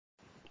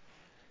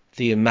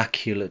the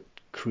immaculate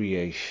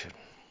creation,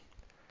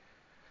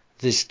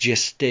 this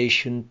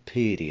gestation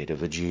period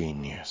of a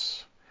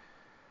genius.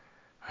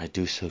 I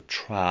do so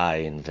try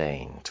in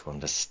vain to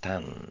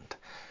understand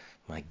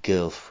my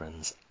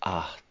girlfriend's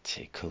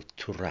arti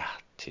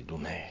culturati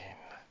domain,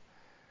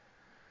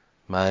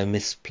 my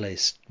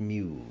misplaced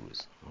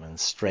muse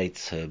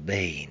menstruates her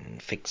bane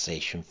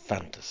fixation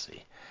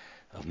fantasy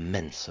of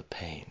Mensa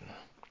pain,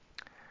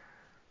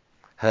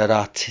 her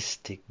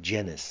artistic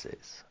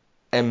genesis,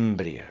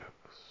 embryos,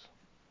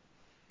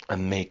 a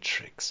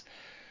matrix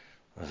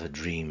of a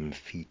dream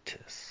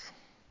fetus,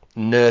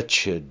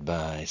 nurtured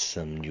by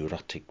some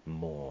neurotic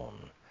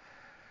morn.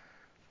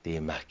 The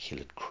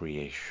immaculate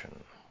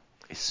creation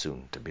is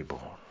soon to be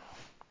born.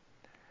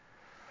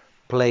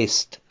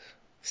 Placed,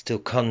 still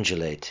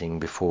congealating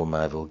before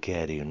my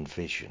vulgarian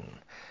vision,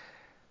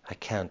 I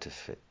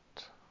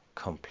counterfeit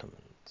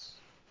compliments,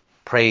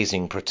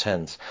 praising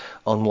pretense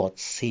on what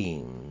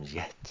seems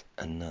yet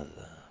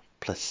another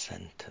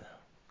placenta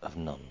of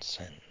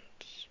nonsense.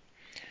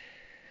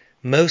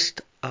 Most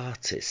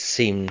artists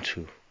seem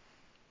to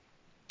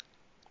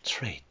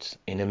trait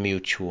in a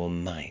mutual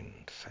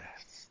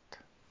mind-fest,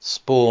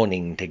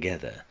 spawning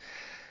together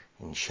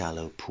in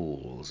shallow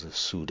pools of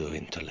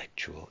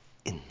pseudo-intellectual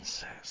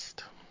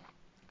incest.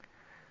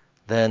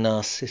 Their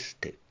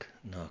narcissistic,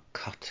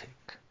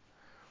 narcotic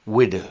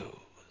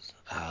widows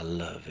our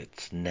love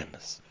its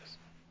nemesis.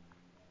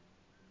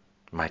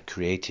 My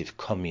creative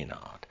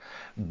communard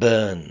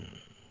burns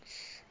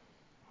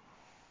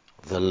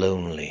the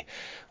lonely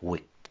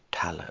wick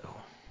tallow,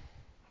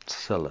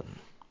 sullen,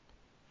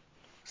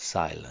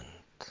 silent,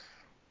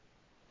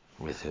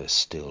 with her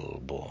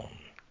stillborn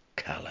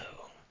callow.